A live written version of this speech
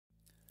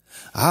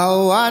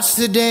I'll watch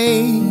the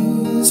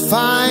day's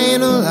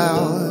final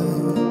hour,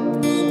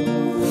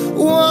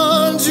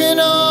 wandering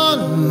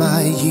on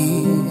my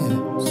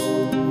years,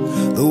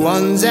 the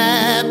ones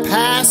that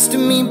passed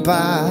me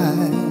by,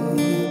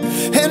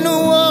 and the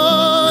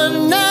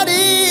one that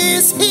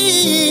is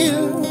here.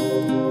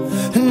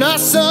 And I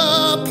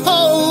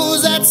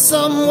suppose that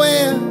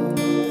somewhere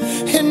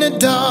in the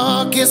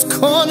darkest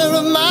corner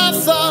of my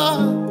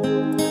thought,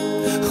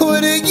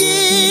 where the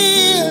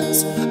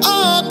years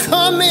are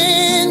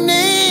coming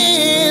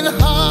in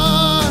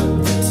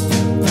hard,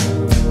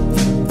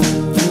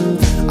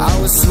 I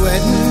was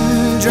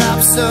sweating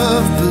drops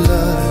of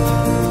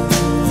blood,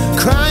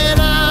 crying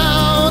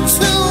out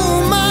to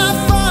my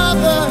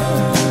Father,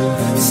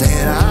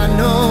 saying I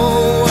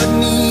know what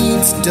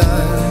needs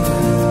done.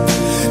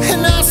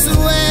 And I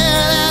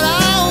swear that I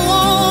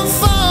won't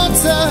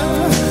falter,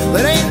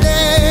 but ain't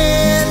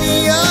there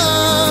any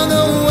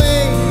other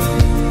way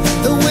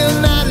that will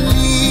not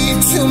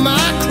lead to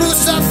my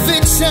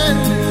crucifixion?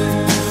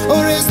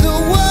 Or is the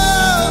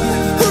world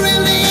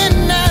really in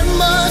that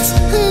much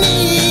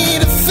need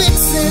of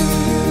fixing?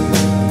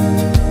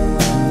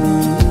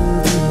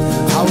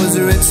 I was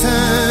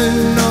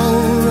returned no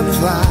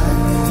reply,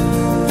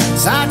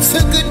 so I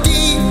took a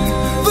deep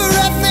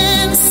breath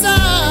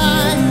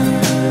inside,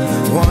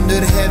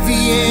 wandered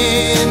heavy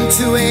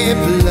into a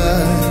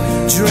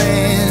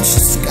blood-drenched